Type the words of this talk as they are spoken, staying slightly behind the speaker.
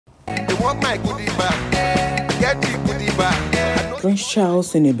Prince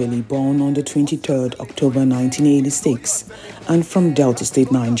Charles Enebeli, born on the 23rd October 1986 and from Delta State,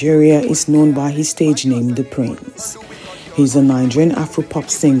 Nigeria, is known by his stage name, The Prince. He's a Nigerian Afro-pop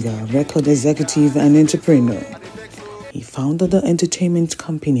singer, record executive and entrepreneur. He founded the entertainment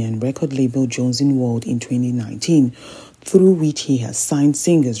company and record label Jones & World in 2019, through which he has signed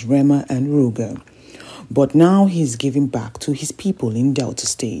singers Rema and Ruger. But now he's giving back to his people in Delta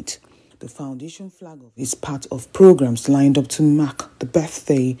State. The foundation flag is part of programs lined up to mark the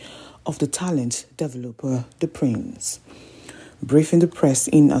birthday of the talent developer, The Prince. Briefing the press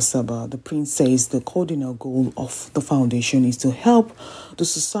in Asaba, The Prince says the cardinal goal of the foundation is to help the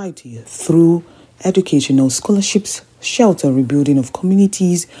society through educational scholarships, shelter rebuilding of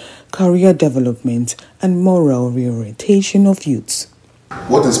communities, career development, and moral reorientation of youths.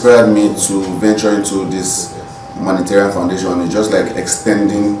 What inspired me to venture into this humanitarian foundation is just like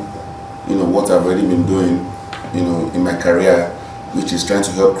extending, what I've already been doing, in my career, which is trying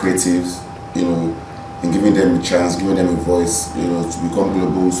to help creatives, and giving them a chance, giving them a voice, to become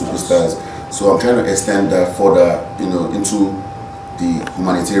global superstars. So I'm trying to extend that further, into the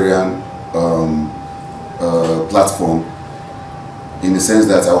humanitarian platform, in the sense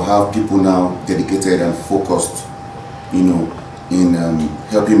that I'll have people now dedicated and focused, in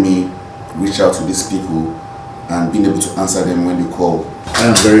helping me reach out to these people and being able to answer them when they call. I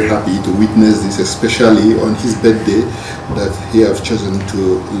am very happy to witness this, especially on his birthday, that he has chosen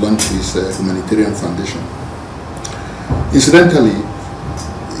to launch his humanitarian foundation. Incidentally,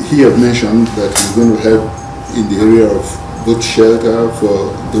 he has mentioned that he's going to help in the area of both shelter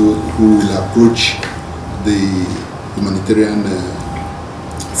for those who will approach the humanitarian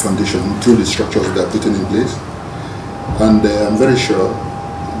foundation through the structures that are putting in place. And I'm very sure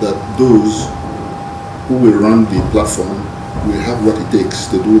that those who will run the platform will have what it takes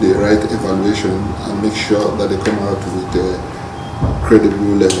to do the right evaluation and make sure that they come out with a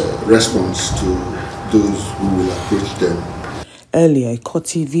credible response to those who will approach them. Earlier, a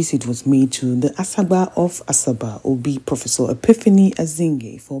courtesy visit was made to the Asaba of Asaba, Obi Professor Epiphany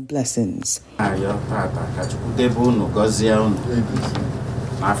Azinge, for blessings. Amen.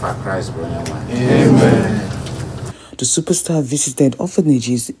 The superstar visited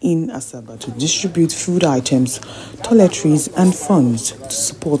orphanages in Asaba to distribute food items, toiletries, and funds to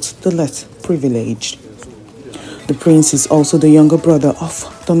support the less privileged. The Prince is also the younger brother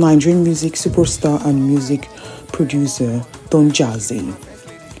of the Nigerian music superstar and music producer Don Jazzy.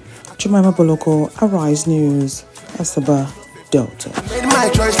 Jemima Boloko, Arise News, Asaba, Delta. I made my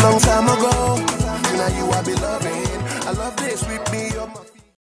choice long time ago. Now you are beloved. I love this with me.